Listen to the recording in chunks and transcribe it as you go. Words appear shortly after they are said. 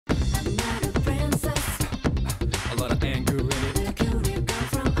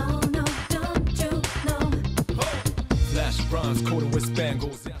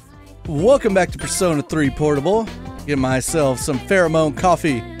Welcome back to Persona 3 Portable. Get myself some pheromone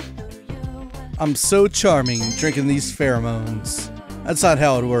coffee. I'm so charming drinking these pheromones. That's not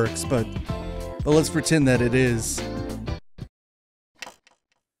how it works, but let's pretend that it is.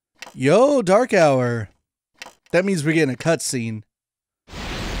 Yo, Dark Hour. That means we're getting a cutscene.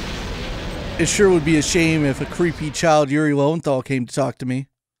 It sure would be a shame if a creepy child Yuri Lowenthal came to talk to me.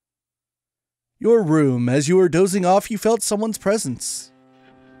 Your room. As you were dozing off, you felt someone's presence.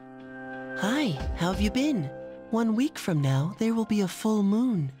 Hi, how have you been? 1 week from now, there will be a full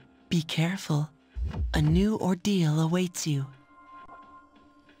moon. Be careful. A new ordeal awaits you.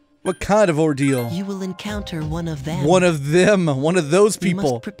 What kind of ordeal? You will encounter one of them. One of them? One of those people?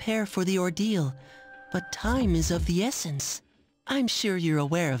 You must prepare for the ordeal, but time is of the essence. I'm sure you're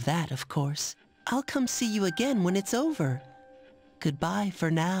aware of that, of course. I'll come see you again when it's over. Goodbye for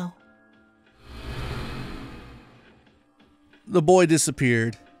now. The boy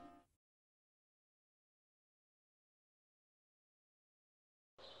disappeared.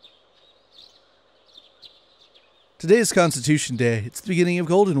 Today is Constitution Day. It's the beginning of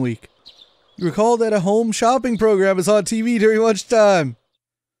Golden Week. You recall that a home shopping program is on TV during lunchtime.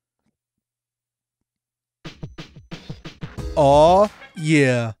 Aw,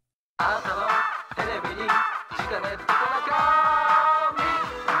 yeah.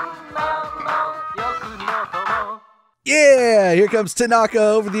 Yeah, here comes Tanaka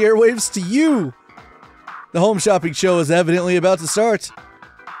over the airwaves to you. The home shopping show is evidently about to start.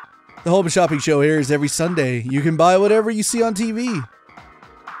 The home shopping show airs every Sunday. You can buy whatever you see on TV.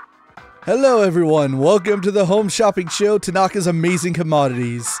 Hello everyone, welcome to the home shopping show, Tanaka's Amazing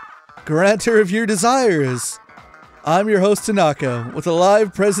Commodities. Granter of your desires. I'm your host Tanaka, with a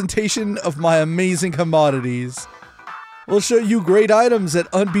live presentation of my amazing commodities. We'll show you great items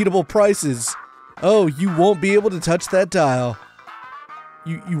at unbeatable prices. Oh, you won't be able to touch that dial.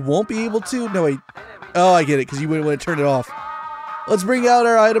 You won't be able to? No, wait. Oh, I get it, because you wouldn't want to turn it off. Let's bring out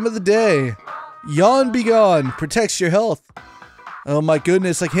our item of the day. Yawn Be Gone protects your health. Oh my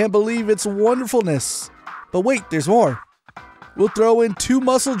goodness, I can't believe its wonderfulness. But wait, there's more. We'll throw in 2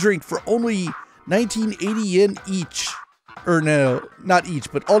 muscle drink for only 1980 yen each. Or no, not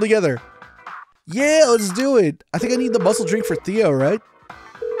each, but all together. Yeah, let's do it. I think I need the muscle drink for Theo, right?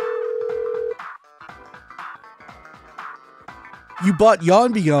 You bought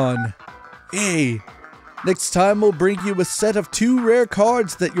Yawn Be Gone. Hey. Next time we'll bring you a set of 2 rare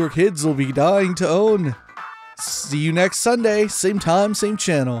cards that your kids will be dying to own. See you next Sunday, same time, same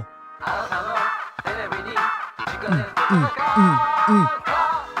channel.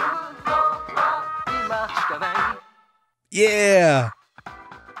 Yeah!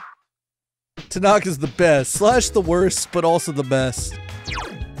 Tanaka's the best, slash the worst, but also the best.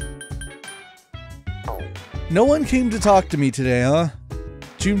 No one came to talk to me today, huh?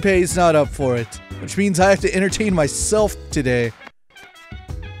 Junpei's not up for it. Which means I have to entertain myself today.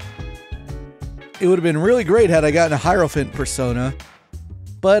 It would have been really great had I gotten a Hierophant persona.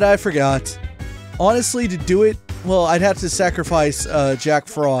 But I forgot. Honestly, to do it, well, I'd have to sacrifice Jack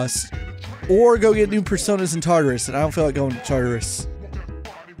Frost. Or go get new personas in Tartarus, and I don't feel like going to Tartarus.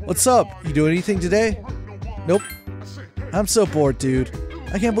 What's up? You do anything today? Nope. I'm so bored, dude.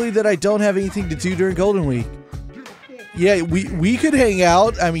 I can't believe that I don't have anything to do during Golden Week. Yeah, we could hang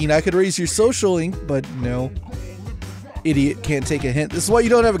out. I mean, I could raise your social link, but no. Idiot can't take a hint. This is why you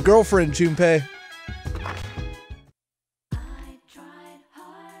don't have a girlfriend, Junpei.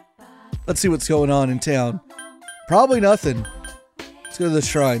 Let's see what's going on in town. Probably nothing. Let's go to the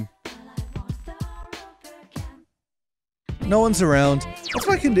shrine. No one's around. What's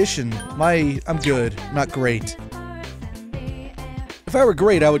my condition? I'm good, not great. If I were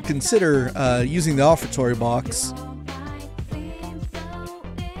great, I would consider using the offertory box.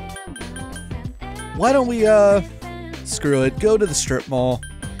 Why don't we, screw it, go to the strip mall.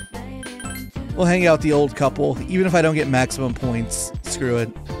 We'll hang out the old couple, even if I don't get maximum points. Screw it.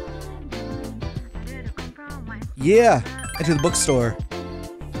 Yeah, enter the bookstore.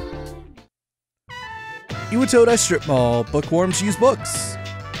 Iwatodai Strip Mall. Bookworms use books.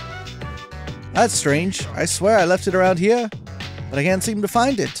 That's strange. I swear I left it around here, but I can't seem to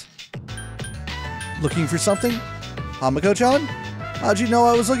find it. Looking for something? Hamako-chan? How'd you know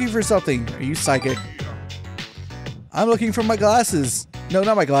I was looking for something? Are you psychic? I'm looking for my glasses. No,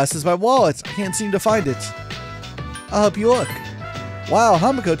 not my glasses, my wallet. I can't seem to find it. I'll help you look. Wow,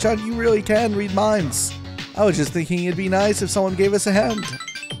 Hamako-chan, you really can read minds. I was just thinking it'd be nice if someone gave us a hand.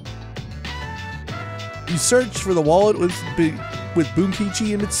 You search for the wallet with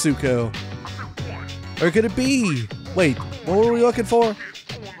Bunkichi and Mitsuko. Or could it be? Wait, what were we looking for?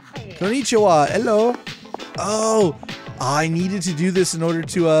 Konnichiwa, hello. Oh, I needed to do this in order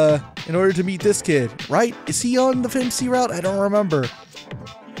to meet this kid, right? Is he on the Famitsū route? I don't remember.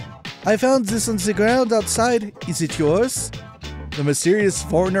 I found this on the ground outside. Is it yours? The mysterious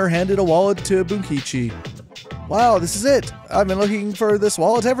foreigner handed a wallet to Bunkichi. Wow, this is it. I've been looking for this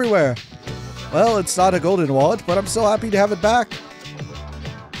wallet everywhere. Well, it's not a golden wallet, but I'm so happy to have it back.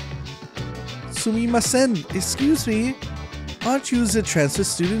 Sumimasen, excuse me. Aren't you the transfer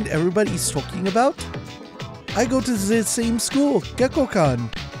student everybody's talking about? I go to the same school, Gekko-kan.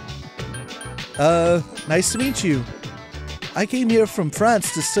 Nice to meet you. I came here from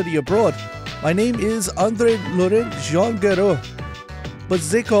France to study abroad. My name is André Laurent Jean Guerreau, but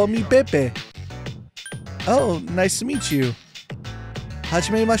they call me Pepe. Oh, nice to meet you.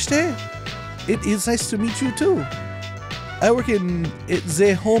 Hajime mashite. It is nice to meet you too. I work in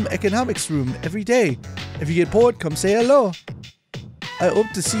the home economics room every day. If you get bored, come say hello. I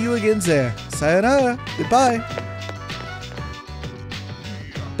hope to see you again there. Sayonara. Goodbye.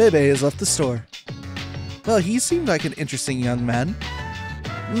 Bebe has left the store. Well, he seemed like an interesting young man.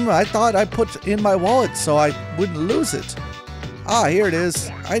 I thought I put in my wallet so I wouldn't lose it. Ah, here it is.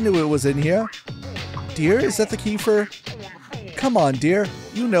 I knew it was in here. Dear, is that the key for... Come on, dear.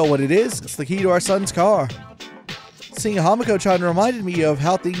 You know what it is. It's the key to our son's car. Seeing Hamiko-chan reminded me of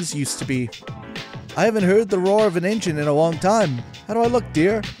how things used to be. I haven't heard the roar of an engine in a long time. How do I look,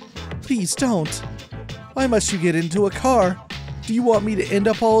 dear? Please don't. Why must you get into a car? Do you want me to end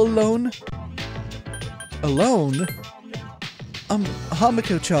up all alone? Alone?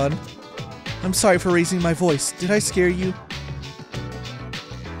 Hamiko-chan. I'm sorry for raising my voice. Did I scare you?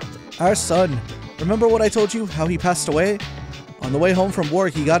 Our son. Remember what I told you? How he passed away? On the way home from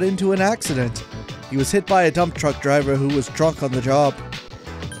work, he got into an accident. He was hit by a dump truck driver who was drunk on the job.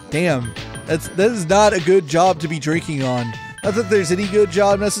 Damn. That is not a good job to be drinking on. Not that there's any good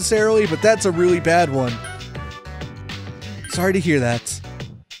job necessarily, but that's a really bad one. Sorry to hear that.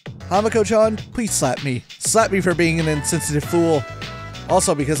 Hamiko-chan, please slap me. Slap me for being an insensitive fool.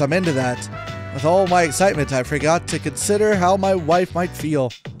 Also because I'm into that. With all my excitement, I forgot to consider how my wife might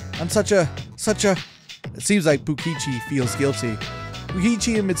feel. I'm such a... It seems like Bukichi feels guilty.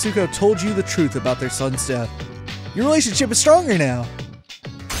 Bukichi and Mitsuko told you the truth about their son's death. Your relationship is stronger now.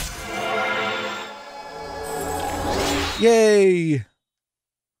 Yay!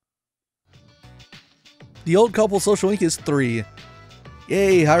 The old couple social link is 3.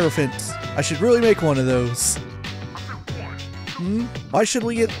 Yay, Hierophant. I should really make one of those. Why should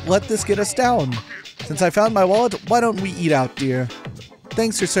we let this get us down? Since I found my wallet, why don't we eat out, dear?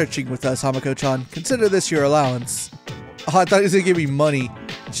 Thanks for searching with us, Hamiko-chan. Consider this your allowance. Oh, I thought he was gonna give me money.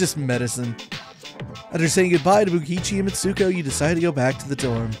 It's just medicine. After saying goodbye to Bukichi and Mitsuko, you decide to go back to the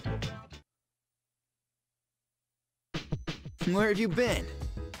dorm. Where have you been?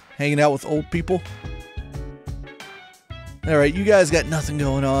 Hanging out with old people. Alright, you guys got nothing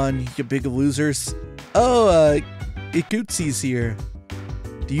going on, you big losers. Oh, Ikutsu's here.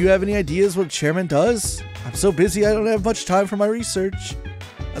 Do you have any ideas what chairman does? I'm so busy I don't have much time for my research.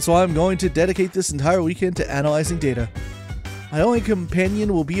 That's why I'm going to dedicate this entire weekend to analyzing data. My only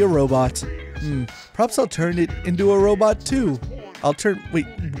companion will be a robot. Perhaps I'll turn it into a robot too. I'll turn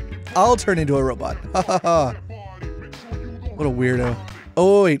into a robot. Ha ha ha. What a weirdo.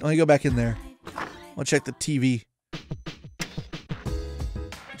 Oh wait, let me go back in there. I'll check the TV.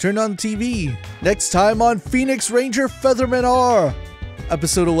 Turn on the TV. Next time on Phoenix Ranger Featherman R.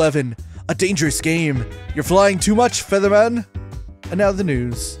 Episode 11. A dangerous game. You're flying too much, Featherman. And now the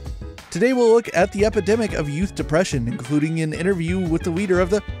news. Today we'll look at the epidemic of youth depression, including an interview with the leader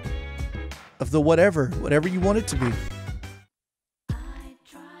of the whatever you want it to be.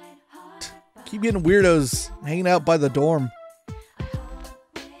 Keep getting weirdos hanging out by the dorm.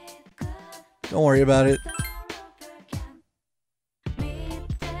 Don't worry about it.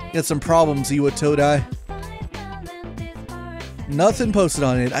 Got some problems, Iwa Todai. Nothing posted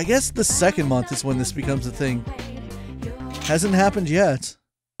on it. I guess the second month is when this becomes a thing. Hasn't happened yet.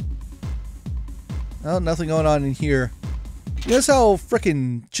 Oh, nothing going on in here. You notice how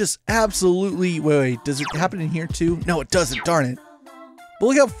frickin' just absolutely... Wait, does it happen in here too? No, it doesn't, darn it. But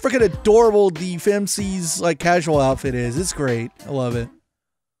look how frickin' adorable the Famitsū's like casual outfit is. It's great. I love it.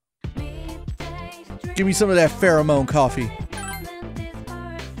 Give me some of that pheromone coffee.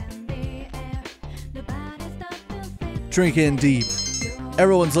 Drink in deep.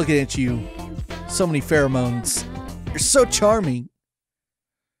 Everyone's looking at you. So many pheromones. You're so charming.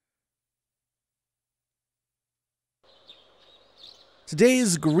 Today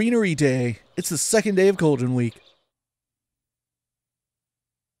is Greenery Day. It's the second day of Golden Week.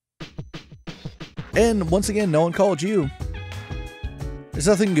 And once again, no one called you. There's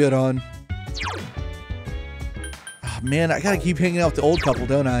nothing good on. man, I gotta keep hanging out with the old couple,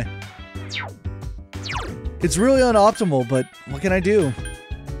 don't I? It's really unoptimal, but what can I do?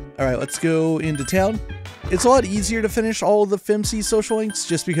 Alright, let's go into town. It's a lot easier to finish all of the Famitsū social links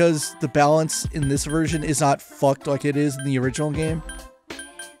just because the balance in this version is not fucked like it is in the original game.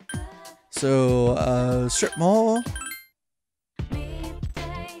 So, strip mall.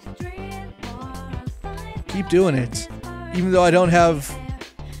 Keep doing it. Even though I don't have...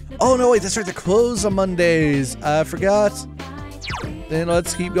 Oh no, wait, that's right, they're closed on Mondays. I forgot. Then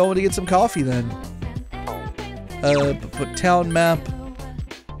let's keep going to get some coffee then. Put town map.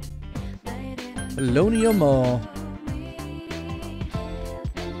 Bologna Mall.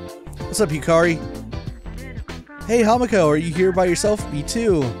 What's up, Yukari? Hey, Hamiko, are you here by yourself? Me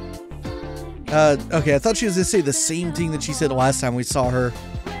too. Okay, I thought she was gonna say the same thing that she said last time we saw her.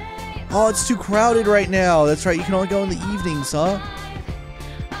 Oh, it's too crowded right now. That's right, you can only go in the evenings, huh?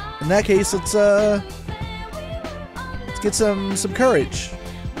 In that case, let's get some courage.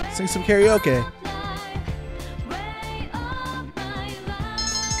 Sing some karaoke.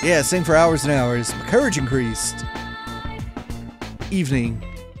 Yeah, sing for hours and hours. My courage increased. Evening.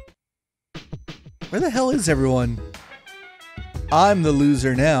 Where the hell is everyone? I'm the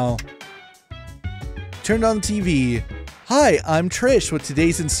loser now. Turned on TV. Hi, I'm Trish with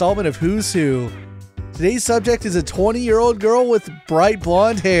today's installment of Who's Who. Today's subject is a 20-year-old girl with bright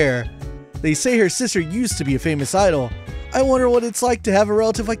blonde hair. They say her sister used to be a famous idol. I wonder what it's like to have a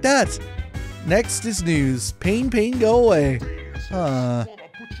relative like that. Next is news. Pain, pain, go away.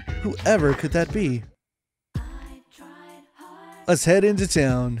 Whoever could that be? Let's head into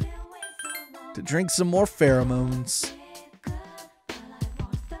town to drink some more pheromones.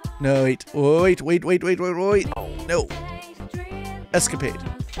 No, wait. Wait. No. Escapade.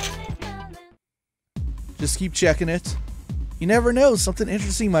 Just keep checking it. You never know, something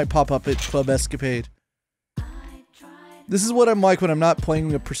interesting might pop up at Club Escapade. This is what I'm like when I'm not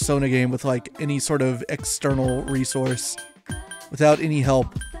playing a Persona game with like any sort of external resource. Without any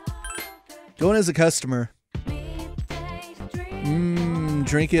help. Going as a customer.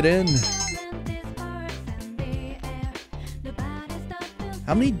 Drink it in.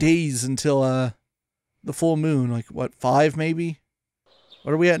 How many days until the full moon? Like what, 5 maybe?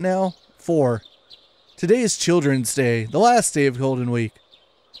 What are we at now? 4. Today is Children's Day, the last day of Golden Week.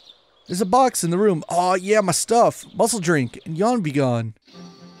 There's a box in the room. Oh yeah, my stuff. Muscle drink and yawn be gone.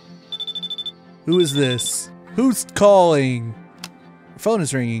 Who is this? Who's calling? Your phone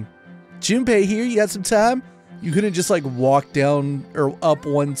is ringing. Junpei here, you got some time? You couldn't just like walk down or up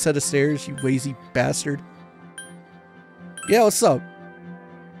one set of stairs, you lazy bastard. Yeah, what's up?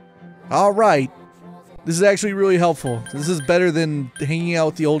 Alright. This is actually really helpful. This is better than hanging out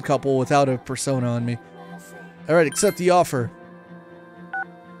with the old couple without a persona on me. Alright, accept the offer.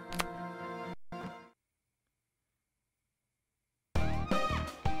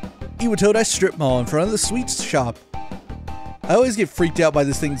 Iwatodai Strip Mall in front of the sweets shop. I always get freaked out by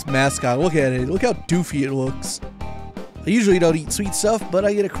this thing's mascot. Look at it. Look how doofy it looks. I usually don't eat sweet stuff, but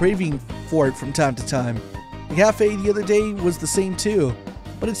I get a craving for it from time to time. The cafe the other day was the same too,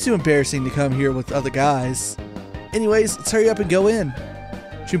 but it's too embarrassing to come here with other guys. Anyways, let's hurry up and go in.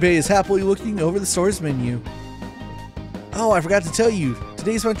 Junpei is happily looking over the store's menu. Oh, I forgot to tell you.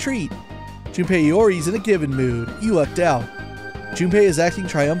 Today's my treat. Junpei Iori's in a giving mood. You lucked out. Junpei is acting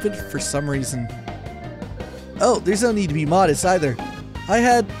triumphant for some reason. Oh, there's no need to be modest either. I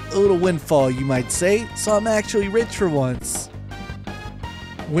had a little windfall, you might say, so I'm actually rich for once.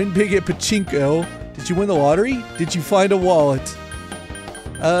 Win big at Pachinko. Did you win the lottery? Did you find a wallet?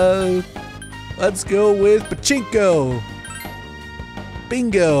 Let's go with Pachinko.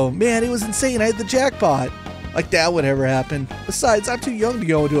 Bingo. Man, it was insane. I had the jackpot. Like that would ever happen. Besides, I'm too young to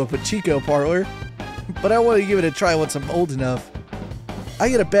go into a Pachinko parlor. But I want to give it a try once I'm old enough. I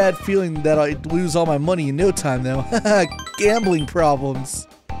get a bad feeling that I'd lose all my money in no time though. Gambling problems.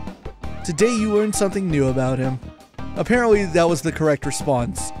 Today you learned something new about him. Apparently that was the correct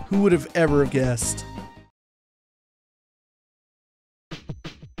response. Who would have ever guessed?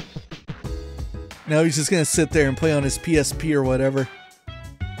 Now he's just gonna sit there and play on his PSP or whatever.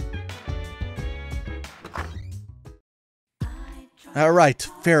 Alright,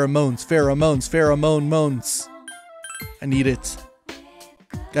 pheromones, pheromones, pheromone moans. I need it.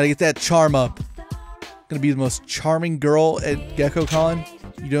 Gotta get that charm up. Gonna be the most charming girl at GeckoCon.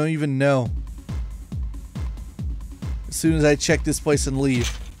 You don't even know. As soon as I check this place and leave.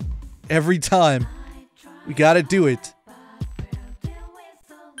 Every time. We gotta do it.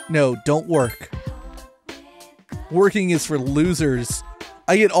 No, don't work. Working is for losers.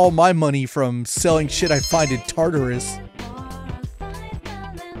 I get all my money from selling shit I find in Tartarus.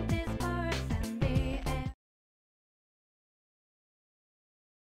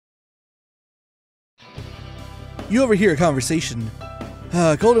 You overhear a conversation.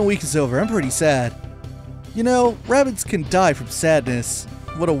 Golden Week is over. I'm pretty sad. You know, rabbits can die from sadness.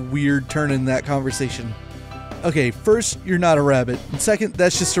 What a weird turn in that conversation. Okay, first, you're not a rabbit. And second,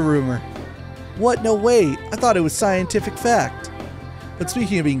 that's just a rumor. What? No way. I thought it was scientific fact. But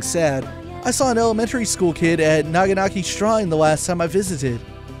speaking of being sad, I saw an elementary school kid at Naganaki Shrine the last time I visited.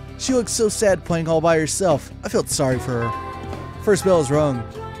 She looked so sad playing all by herself. I felt sorry for her. First bell is rung.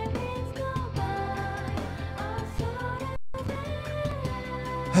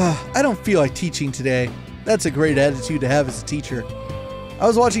 I don't feel like teaching today. That's a great attitude to have as a teacher. I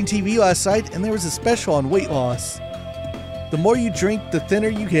was watching TV last night and there was a special on weight loss. The more you drink, the thinner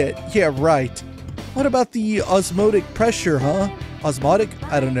you get. Yeah, right. What about the osmotic pressure, huh? Osmotic?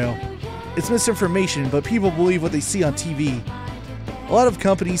 I don't know. It's misinformation, but people believe what they see on TV. A lot of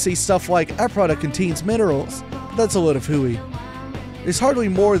companies say stuff like, our product contains minerals, but that's a load of hooey. There's hardly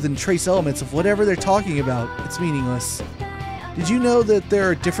more than trace elements of whatever they're talking about. It's meaningless. Did you know that there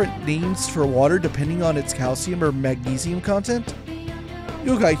are different names for water depending on its calcium or magnesium content?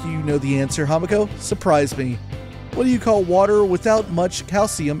 You look like you know the answer, Hamiko. Surprise me. What do you call water without much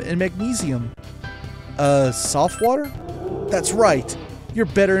calcium and magnesium? Soft water? That's right. You're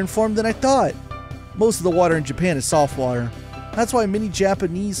better informed than I thought. Most of the water in Japan is soft water. That's why many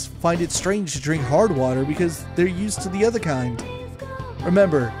Japanese find it strange to drink hard water because they're used to the other kind.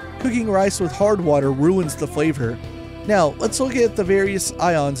 Remember, cooking rice with hard water ruins the flavor. Now, let's look at the various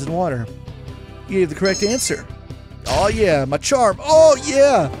ions in water. You gave the correct answer. Oh yeah, my charm. Oh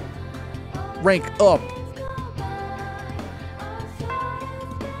yeah! Rank up.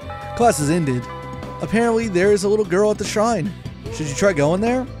 Class has ended. Apparently, there is a little girl at the shrine. Should you try going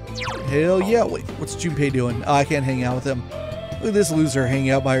there? Hell yeah. Wait, what's Junpei doing? Oh, I can't hang out with him. Look at this loser hanging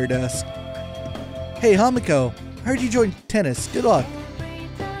out by her desk. Hey, Hamiko. I heard you joined tennis. Good luck.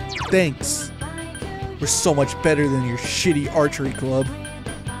 Thanks. We're so much better than your shitty archery club.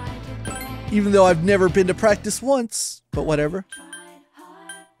 Even though I've never been to practice once, but whatever.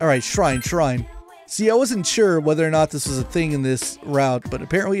 Alright, shrine. See, I wasn't sure whether or not this was a thing in this route, but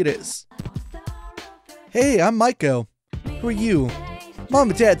apparently it is. Hey, I'm Maiko. Who are you?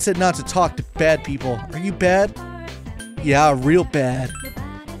 Mom and Dad said not to talk to bad people. Are you bad? Yeah, real bad.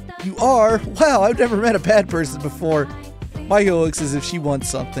 You are? Wow, I've never met a bad person before. Maiko looks as if she wants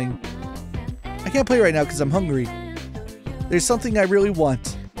something. I can't play right now because I'm hungry. There's something I really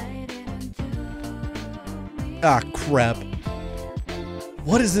want. Ah, crap.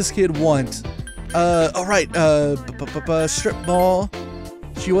 What does this kid want? Alright, strip mall.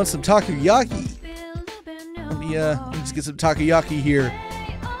 She wants some takoyaki. Let me just get some takoyaki here.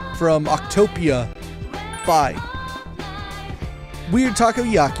 From Octopia. Bye. Weird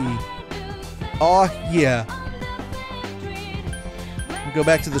takoyaki. Aw, yeah. We'll go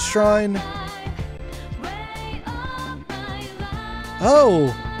back to the shrine. Oh,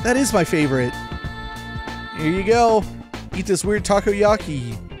 that is my favorite. Here you go. Eat this weird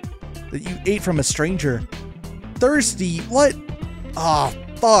takoyaki that you ate from a stranger. Thirsty? What? Ah,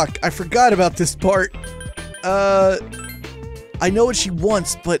 fuck. I forgot about this part. I know what she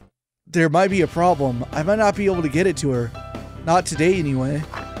wants, but there might be a problem. I might not be able to get it to her. Not today, anyway.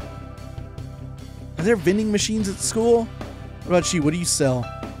 Are there vending machines at school? What about you? What do you sell?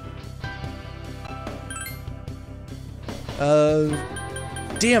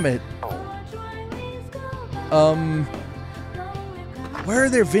 Damn it. Where are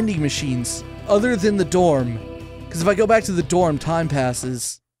there vending machines? Other than the dorm. Because if I go back to the dorm, time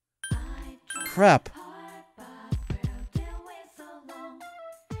passes. Crap.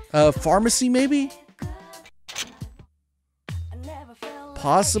 Pharmacy, maybe?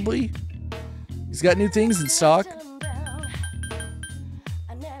 Possibly. He's got new things in stock.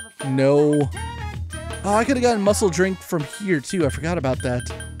 No. Oh, I could have gotten muscle drink from here, too. I forgot about that.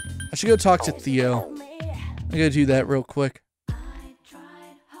 I should go talk to Theo. I gotta do that real quick.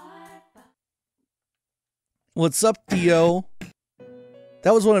 What's up, Theo?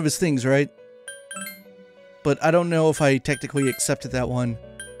 That was one of his things, right? But I don't know if I technically accepted that one.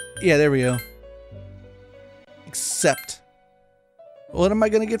 Yeah, there we go. Accept. What am I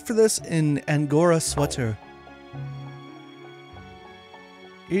gonna get for this? An Angora sweater.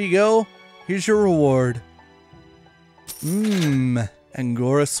 Here you go. Here's your reward.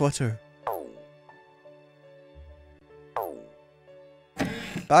 Angora sweater.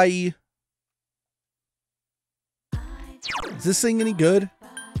 Bye. Is this thing any good?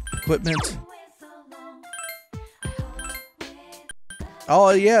 Equipment. Oh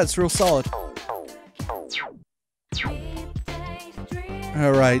yeah, it's real solid.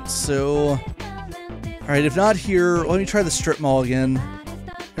 Alright, so... Alright, if not here, let me try the strip mall again.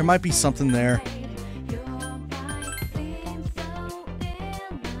 There might be something there.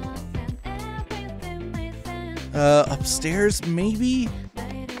 Upstairs, maybe?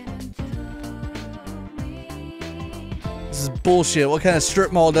 This is bullshit. What kind of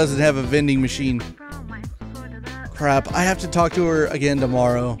strip mall doesn't have a vending machine? Crap, I have to talk to her again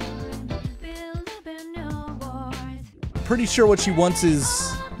tomorrow. Pretty sure what she wants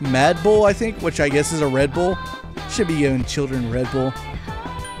is Mad Bull, I think, which I guess is a Red Bull. Should be giving children Red Bull.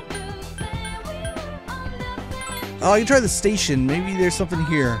 Oh, I can try the station. Maybe there's something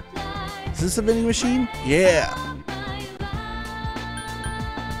here. Is this a vending machine? Yeah.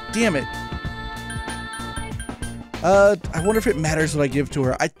 Damn it. I wonder if it matters what I give to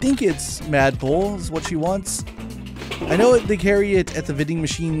her. I think it's Mad Bull is what she wants. I know they carry it at the vending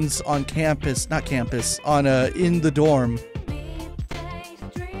machines on campus, not campus, on in the dorm.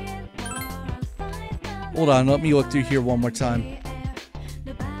 Hold on, let me look through here one more time.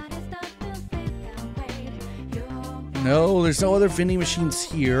 No, there's no other vending machines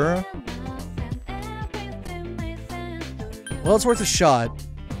here. Well, it's worth a shot.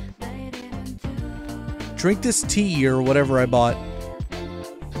 Drink this tea or whatever I bought.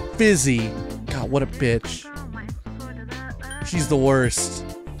 Fizzy. God, what a bitch. She's the worst.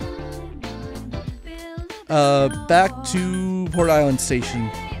 Back to Port Island Station.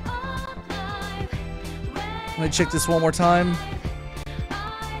 Let me check this one more time.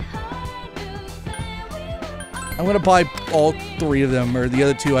 I'm gonna buy all 3 of them, or the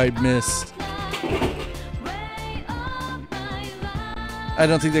other 2 I missed. I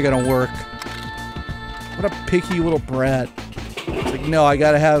don't think they're gonna work. What a picky little brat. It's like, no, I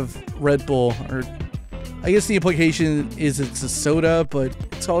gotta have Red Bull, or I guess the implication is it's a soda, but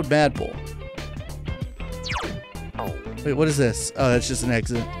it's called Mad Bull. Wait, what is this? Oh, that's just an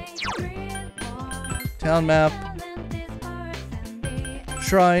exit. Town map.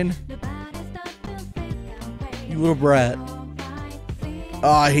 Shrine. You little brat.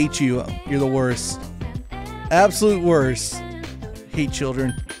 Oh, I hate you. You're the worst. Absolute worst. Hate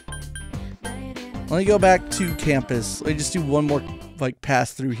children. Let me go back to campus. Let me just do one more, like,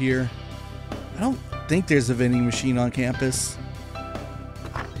 pass through here. I don't think there's a vending machine on campus.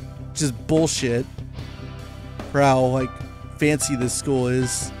 Just bullshit. For how, like, fancy this school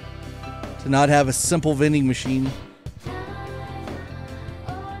is. To not have a simple vending machine.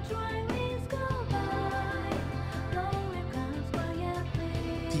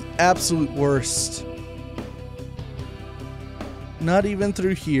 The absolute worst. Not even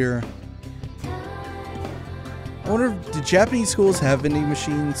through here. I wonder, do Japanese schools have vending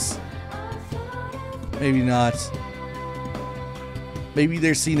machines? Maybe not. Maybe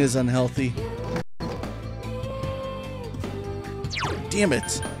they're seen as unhealthy. Damn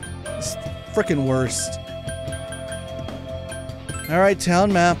it. It's frickin' worst. Alright,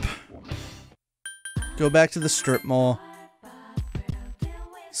 town map. Go back to the strip mall.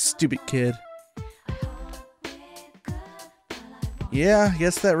 Stupid kid. Yeah, I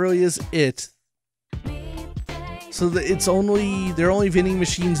guess that really is it. So there are only vending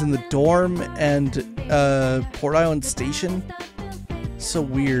machines in the dorm and Port Island Station. So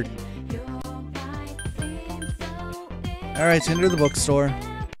weird. Alright, enter the bookstore.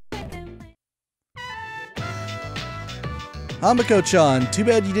 Hamiko-chan, too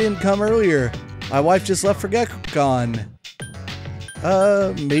bad you didn't come earlier. My wife just left for Gekkan.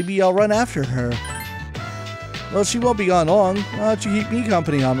 Maybe I'll run after her. Well, she won't be gone long. Why don't you keep me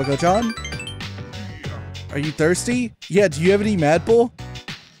company, Hamiko-chan? Are you thirsty? Yeah, do you have any Mad Bull?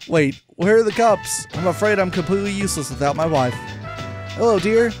 Wait, where are the cups? I'm afraid I'm completely useless without my wife. Hello,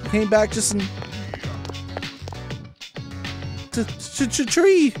 dear. Came back just in...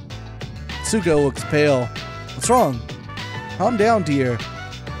 Tree! Tsuko looks pale. What's wrong? Calm down, dear.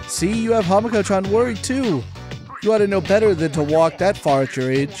 See, you have Hamiko-chan worried too. You ought to know better than to walk that far at your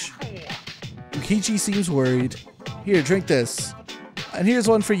age. Yukichi seems worried. Here, drink this. And here's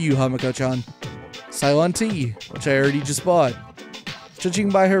one for you, Hamiko-chan. Ceylon tea, which I already just bought. Judging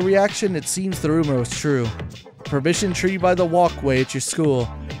by her reaction, it seems the rumor was true. A permission tree by the walkway at your school.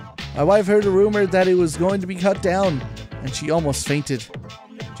 My wife heard a rumor that it was going to be cut down, and she almost fainted.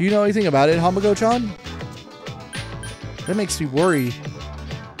 Do you know anything about it, Hamiko-chan? That makes me worry.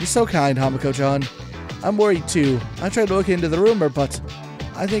 You're so kind, Hamiko-chan. I'm worried too. I tried to look into the rumor, but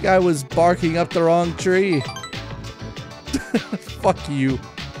I think I was barking up the wrong tree. Fuck you.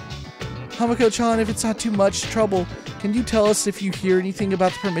 Hamiko-chan, if it's not too much trouble, can you tell us if you hear anything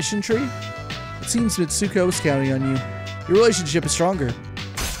about the permission tree? It seems Mitsuko is counting on you. Your relationship is stronger.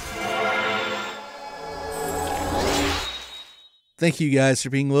 Thank you guys for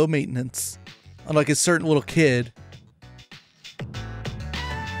being low maintenance. Unlike a certain little kid.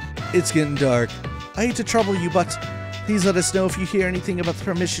 It's getting dark. I hate to trouble you, but please let us know if you hear anything about the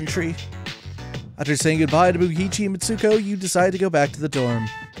permission tree. After saying goodbye to Bukichi and Mitsuko, you decide to go back to the dorm.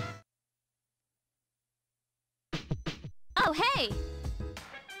 Oh, hey!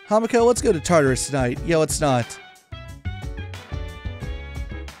 Hamiko, let's go to Tartarus tonight. Yeah, let's not.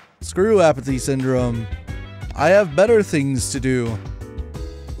 Screw apathy syndrome. I have better things to do.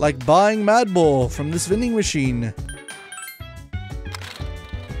 Like buying Mad Bull from this vending machine.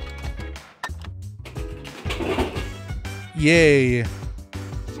 Yay.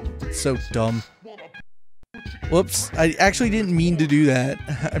 So dumb. Whoops, I actually didn't mean to do that.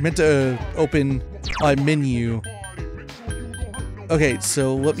 I meant to open my menu. Okay,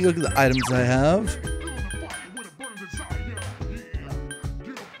 so let me look at the items I have.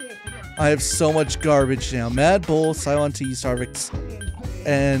 I have so much garbage now. Mad Bull, Cylon Tea, Starvix,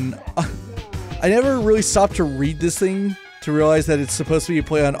 and I never really stopped to read this thing to realize that it's supposed to be a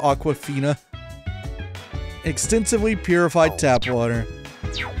play on Aquafina. Extensively purified tap water.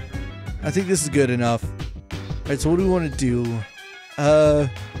 I think this is good enough. Alright, so what do we want to do?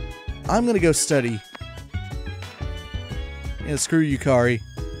 I'm gonna go study. Yeah, screw you, Kari.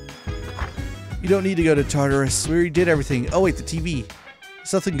 You don't need to go to Tartarus. We already did everything. Oh wait, the TV.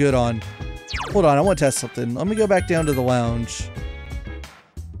 There's nothing good on. Hold on, I want to test something. Let me go back down to the lounge.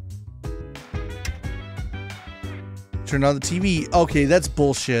 Turn on the TV. Okay, that's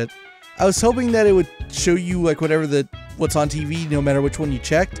bullshit. I was hoping that it would show you like what's on TV no matter which one you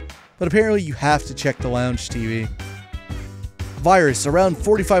checked, but apparently you have to check the lounge TV. Virus. Around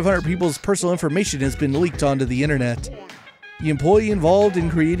 4,500 people's personal information has been leaked onto the internet. The employee involved in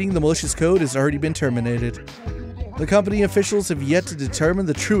creating the malicious code has already been terminated. The company officials have yet to determine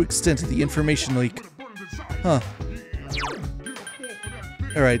the true extent of the information leak. Huh.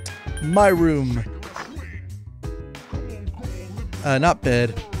 Alright, my room. Not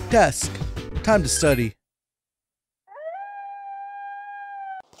bed. Desk. Time to study.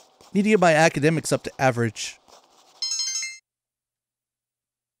 Need to get my academics up to average.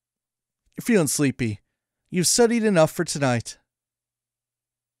 You're feeling sleepy. You've studied enough for tonight.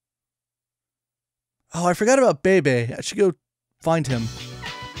 Oh, I forgot about Bebe. I should go find him.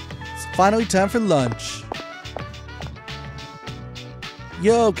 It's finally time for lunch.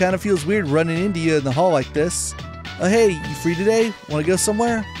 Yo, kinda feels weird running into you in the hall like this. Hey, you free today? Wanna go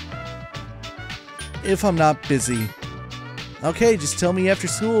somewhere? If I'm not busy. Okay, just tell me after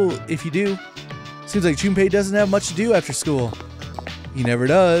school if you do. Seems like Junpei doesn't have much to do after school. He never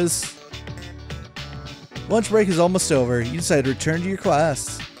does. Lunch break is almost over. You decide to return to your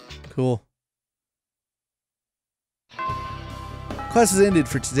class. Cool. Class has ended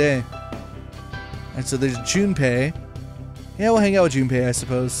for today. And so there's Junpei. Yeah, we'll hang out with Junpei, I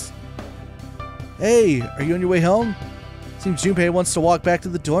suppose. Hey, are you on your way home? Seems Junpei wants to walk back to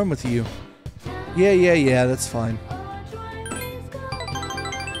the dorm with you. Yeah, that's fine.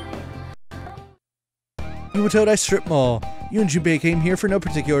 Iwatodai Strip Mall. You and Junpei came here for no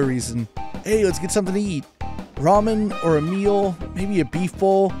particular reason. Hey, let's get something to eat. Ramen or a meal, maybe a beef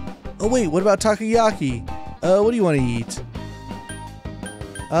bowl. Oh wait, what about takoyaki? What do you want to eat?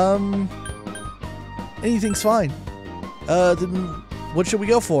 Anything's fine. Then what should we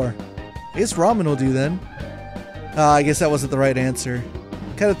go for? I guess ramen will do then. I guess that wasn't the right answer.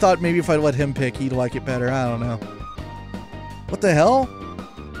 Kinda thought maybe if I let him pick, he'd like it better. I don't know. What the hell?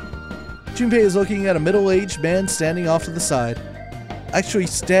 Junpei is looking at a middle-aged man standing off to the side. Actually,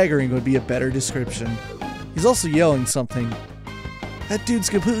 staggering would be a better description. He's also yelling something. That dude's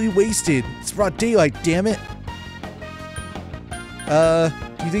completely wasted. It's broad daylight, damn it.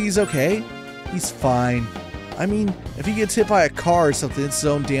 Do you think he's okay? He's fine. I mean, if he gets hit by a car or something, it's his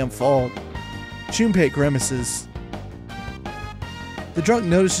own damn fault. Junpei grimaces. The drunk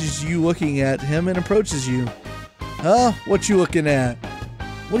notices you looking at him and approaches you. Huh? What you looking at?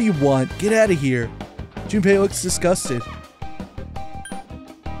 What do you want? Get out of here. Junpei looks disgusted.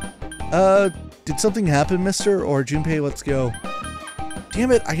 Did something happen, mister? Or Junpei, let's go.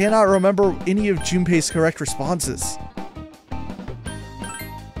 Damn it, I cannot remember any of Junpei's correct responses.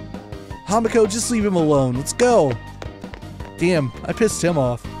 Hamiko, just leave him alone. Let's go. Damn, I pissed him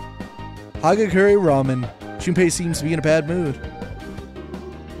off. Hagakure ramen. Junpei seems to be in a bad mood.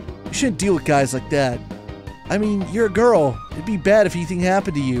 You shouldn't deal with guys like that. I mean, you're a girl. It'd be bad if anything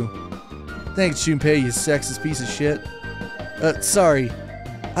happened to you. Thanks, Junpei, you sexist piece of shit. Sorry.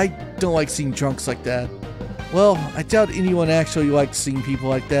 I don't like seeing drunks like that. Well, I doubt anyone actually likes seeing people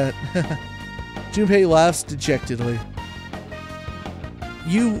like that. Junpei laughs dejectedly.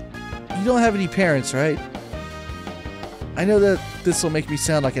 You don't have any parents, right? I know that this will make me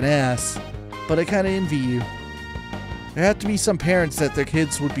sound like an ass, but I kinda envy you. There have to be some parents that their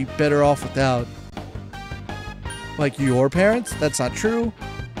kids would be better off without. Like your parents? That's not true.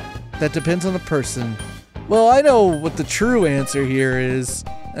 That depends on the person. Well, I know what the true answer here is.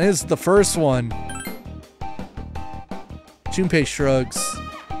 And it's the first one. Junpei shrugs.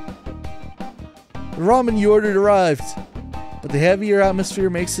 The ramen you ordered arrived, but the heavier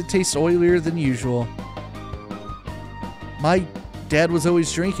atmosphere makes it taste oilier than usual. My dad was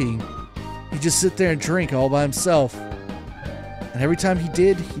always drinking. He'd just sit there and drink all by himself. And every time he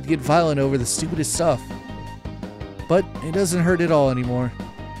did, he'd get violent over the stupidest stuff. But it doesn't hurt at all anymore.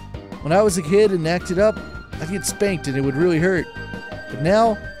 When I was a kid and acted up, I'd get spanked and it would really hurt. But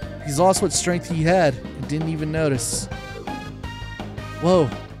now, he's lost what strength he had and didn't even notice. Whoa,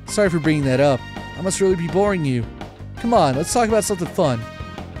 sorry for bringing that up. I must really be boring you. Come on, let's talk about something fun.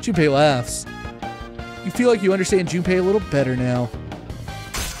 Junpei laughs. You feel like you understand Junpei a little better now.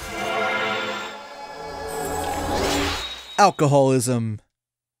 Alcoholism.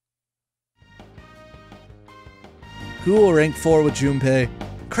 Cool, rank 4 with Junpei.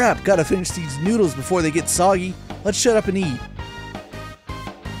 Crap, gotta finish these noodles before they get soggy. Let's shut up and eat.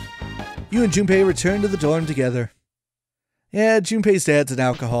 You and Junpei return to the dorm together. Yeah, Junpei's dad's an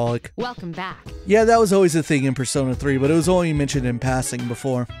alcoholic. Welcome back. Yeah, that was always a thing in Persona 3, but it was only mentioned in passing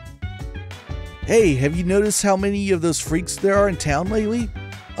before. Hey, have you noticed how many of those freaks there are in town lately?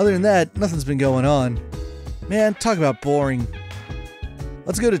 Other than that, nothing's been going on. Man, talk about boring.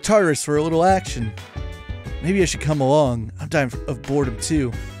 Let's go to Tartarus for a little action. Maybe I should come along. I'm dying of boredom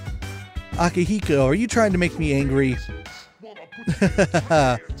too. Akihiko, are you trying to make me angry?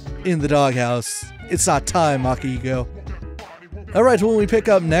 In the doghouse. It's not time, Akihiko. Alright, when we pick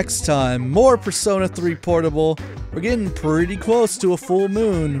up next time, more Persona 3 Portable. We're getting pretty close to a full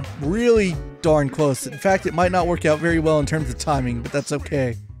moon. Really darn close. In fact, it might not work out very well in terms of timing, but that's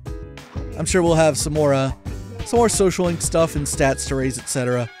okay. I'm sure we'll have some more Social Link stuff and stat stories,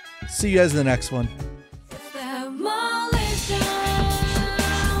 etc. See you guys in the next one.